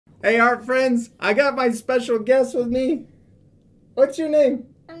Hey, art friends, I got my special guest with me. What's your name?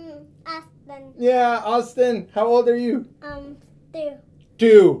 Austin. Yeah, Austin. How old are you? 2.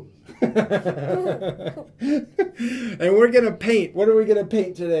 2. And we're gonna paint. What are we gonna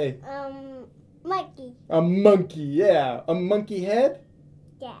paint today? Monkey. A monkey, yeah. A monkey head?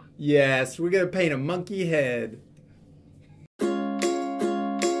 Yeah. Yes, we're gonna paint a monkey head.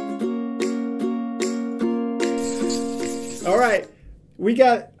 All right, we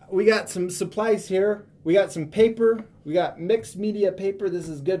got some supplies here. We got some paper. We got mixed media paper. This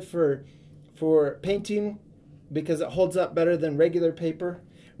is good for painting because it holds up better than regular paper.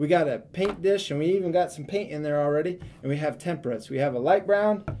 We got a paint dish, and we even got some paint in there already. And we have temperas. We have a light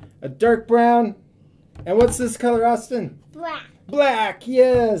brown, a dark brown, and what's this color, Austin? Black. Black,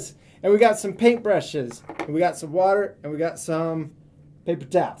 yes. And we got some paintbrushes. And we got some water, and we got some paper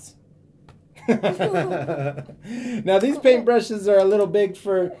towels. Now these paintbrushes are a little big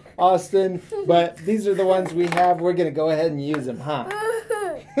for Austin, but these are the ones we have. We're going to go ahead and use them, huh?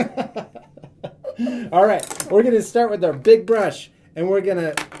 All right, we're going to start with our big brush, and we're going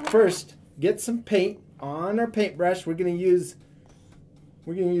to first get some paint on our paintbrush. We're going to use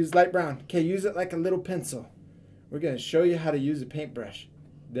light brown. Okay, use it like a little pencil. We're going to show you how to use a paintbrush.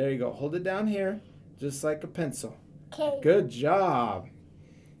 There you go. Hold it down here, just like a pencil. Okay. Good job.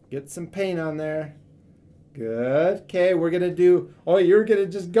 Get some paint on there. Good. Okay, we're going to do, oh, you're going to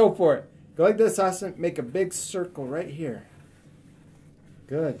just go for it. Go like this, Austin. Make a big circle right here.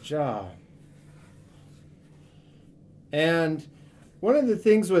 Good job. And one of the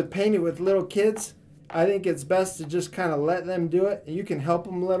things with painting with little kids, I think it's best to just kind of let them do it. You can help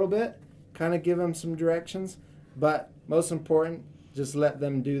them a little bit, kind of give them some directions, but most important, just let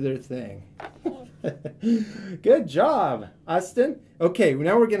them do their thing. Good job, Austin. Okay,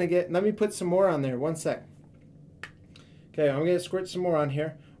 now we're going to let me put some more on there. One sec. Okay, I'm going to squirt some more on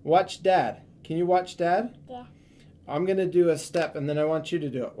here. Watch Dad. Can you watch Dad? Yeah. I'm going to do a step, and then I want you to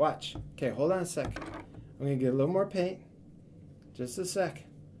do it. Watch. Okay, hold on a sec. I'm going to get a little more paint. Just a sec.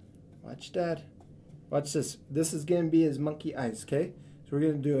 Watch Dad. Watch this. This is going to be his monkey eyes, okay? So we're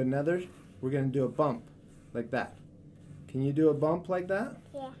going to do we're going to do a bump like that. Can you do a bump like that?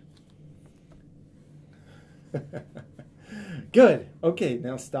 Yeah. Good. Okay,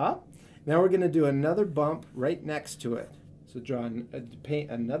 now stop. Now we're going to do another bump right next to it. So paint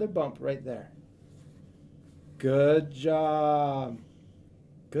another bump right there. Good job.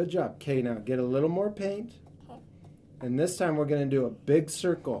 Good job. Okay, now get a little more paint. Okay. And this time we're going to do a big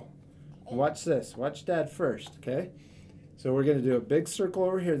circle. Watch this. Watch Dad first, okay? So we're going to do a big circle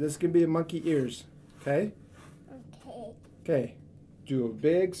over here. This is going to be a monkey ears, okay? Okay. Okay. Do a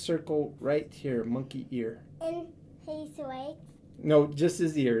big circle right here, monkey ear. And his way. No, just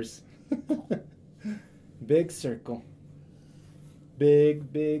his ears. Big circle.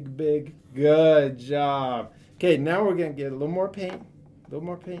 Big, big, big. Good job. Okay, now we're going to get a little more paint. A little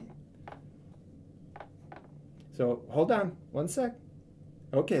more paint. So, hold on. One sec.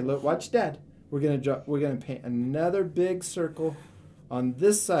 Okay, look, watch Dad. We're going to paint another big circle on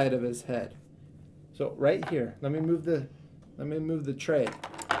this side of his head. So, right here. Let me move the tray.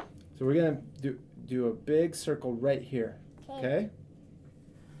 So, we're going to do a big circle right here. Okay?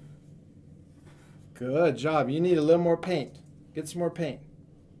 Good job. You need a little more paint. Get some more paint.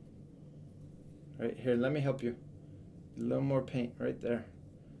 Right here, let me help you. A little more paint right there.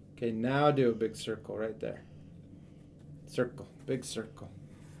 Okay, now do a big circle right there. Circle, big circle.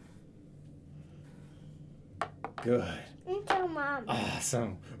 Good. Show Mom.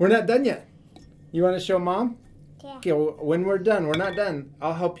 Awesome. We're not done yet. You want to show Mom? Yeah. Okay, well, when we're not done.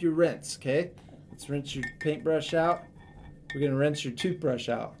 I'll help you rinse, okay? Let's rinse your paintbrush out. We're going to rinse your toothbrush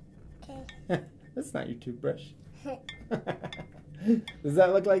out. Okay. That's not your toothbrush. Does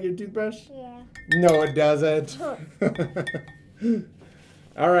that look like your toothbrush? Yeah. No, it doesn't.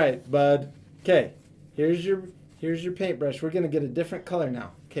 All right, bud. Okay, here's your paintbrush. We're going to get a different color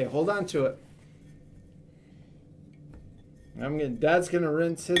now. Okay, hold on to it. Dad's going to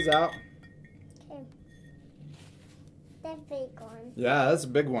rinse his out. Okay. That big one. Yeah, that's a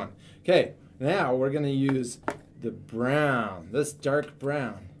big one. Okay, now we're going to use the brown, this dark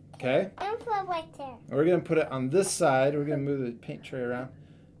brown. Okay? And put it right there. We're going to put it on this side. We're going to move the paint tray around.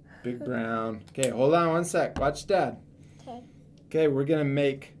 Big brown. Okay, hold on one sec. Watch Dad. Okay. Okay, we're going to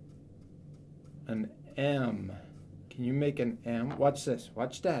make an M. Can you make an M? Watch this.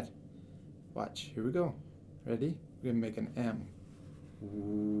 Watch Dad. Watch. Here we go. Ready? We're going to make an M.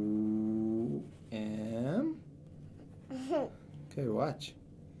 Ooh, M. Okay, watch.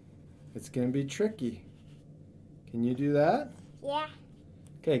 It's going to be tricky. Can you do that? Yeah.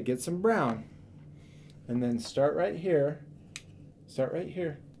 Okay, get some brown. And then start right here. Start right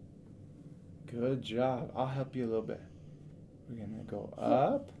here. Good job. I'll help you a little bit. We're gonna go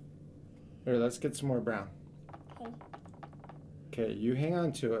up. Here, let's get some more brown. Okay. Okay, you hang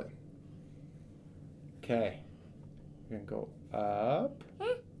on to it. Okay. We're gonna go up.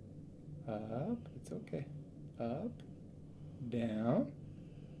 Up. It's okay. Up. Down.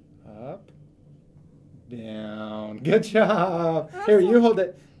 Up. Down. Good job. Here, you hold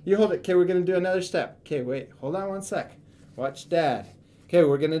it. You hold it. Okay, we're going to do another step. Okay, wait. Hold on one sec. Watch Dad. Okay,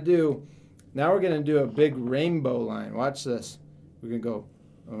 we're going to do, now we're going to do a big rainbow line. Watch this. We're going to go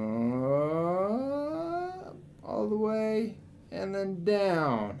all the way and then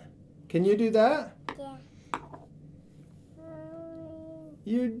down. Can you do that? Yeah.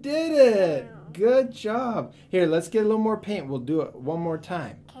 You did it. Good job. Here, let's get a little more paint. We'll do it one more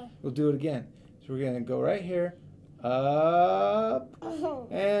time. Okay. We'll do it again. So we're going to go right here. Up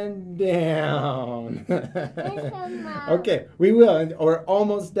and down. Okay, we will. And we're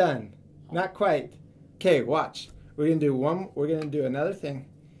almost done. Not quite. Okay, watch. We're going to do another thing.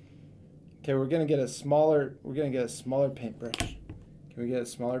 Okay, we're going to get a smaller paintbrush. Can we get a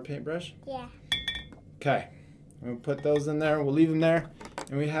smaller paintbrush? Yeah. Okay. We'll put those in there. We'll leave them there.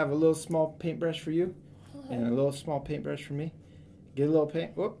 And we have a little small paintbrush for you and a little small paintbrush for me. Get a little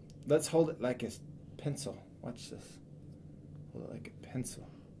paint. Whoop. Let's hold it like a pencil. Watch this. Hold it like a pencil.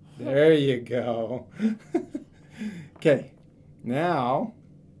 There you go. Okay. Now,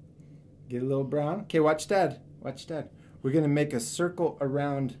 get a little brown. Okay, watch Dad. Watch Dad. We're going to make a circle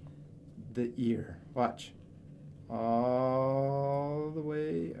around the ear. Watch. All the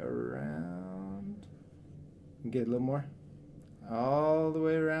way around. Get a little more. All the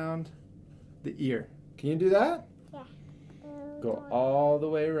way around the ear. Can you do that? Yeah. Go all the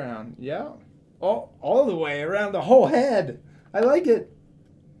way around. Yeah. Oh, all the way around the whole head. I like it.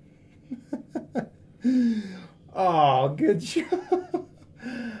 Oh, good job.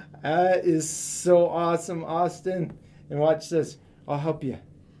 That is so awesome, Austin. And watch this. I'll help you.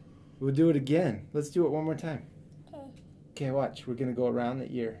 We'll do it again. Let's do it one more time. Okay. Okay, watch. We're going to go around the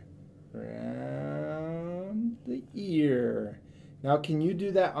ear. Around the ear. Now, can you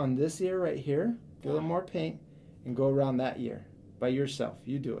do that on this ear right here? Get a little more paint and go around that ear by yourself.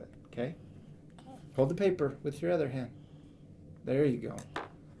 You do it, okay? Hold the paper with your other hand. There you go.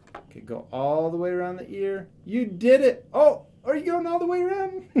 Okay, go all the way around the ear. You did it. Oh, are you going all the way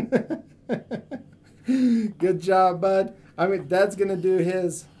around? Good job, bud. I mean, Dad's going to do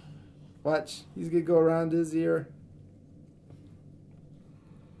his. Watch. He's going to go around his ear.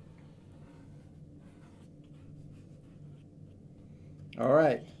 All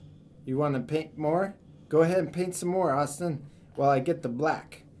right. You want to paint more? Go ahead and paint some more, Austin, while I get the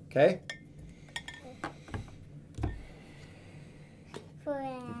black. Okay?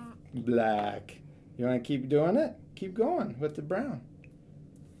 Black. You want to keep doing it? Keep going with the brown.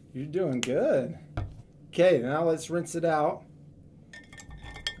 You're doing good. Okay, now let's rinse it out.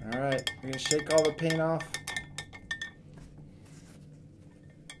 All right. We're going to shake all the paint off.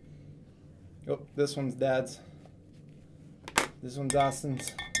 Oh, this one's Dad's. This one's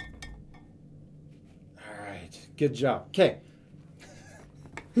Austin's. All right. Good job. Okay.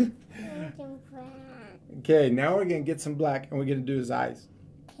 Okay, now we're going to get some black and we're going to do his eyes.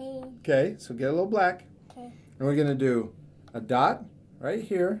 Okay. Okay, so get a little black. Okay. And we're going to do a dot right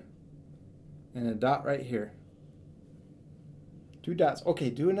here and a dot right here. 2 dots. Okay,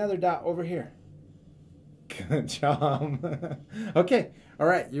 do another dot over here. Good job. Okay, all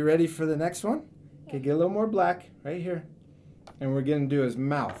right, you ready for the next one? Okay, get a little more black right here. And we're going to do his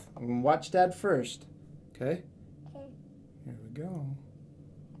mouth. I'm going to watch Dad first. Okay? Okay. Here we go.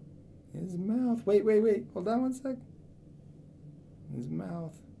 His mouth. Wait, wait, wait. Hold on one sec. His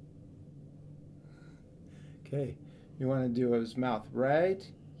mouth. Okay. You want to do his mouth right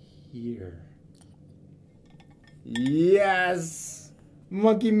here. Yes!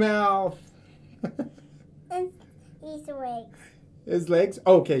 Monkey mouth. And his legs. His legs?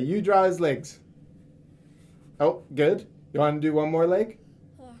 Okay, you draw his legs. Oh, good. You want to do one more leg?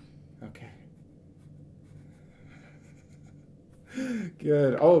 Yeah. Okay.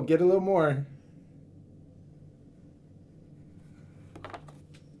 Good. Oh, get a little more.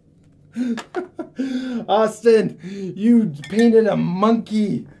 Austin, you painted a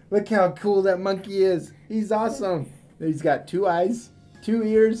monkey. Look how cool that monkey is. He's awesome. He's got 2 eyes, 2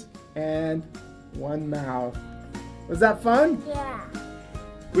 ears, and 1 mouth. Was that fun? Yeah.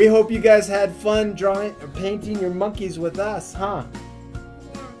 We hope you guys had fun drawing or painting your monkeys with us, huh?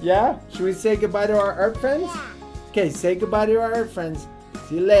 Yeah. Yeah? Should we say goodbye to our art friends? Yeah. Okay, say goodbye to our art friends.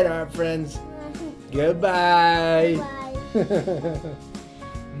 See you later, art friends. Goodbye. Bye.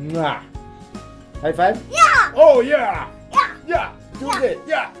 Mwah. High five? Yeah. Oh, yeah. Yeah. Yeah. Do it.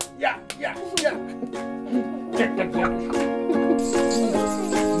 Yeah, yeah, yeah, yeah.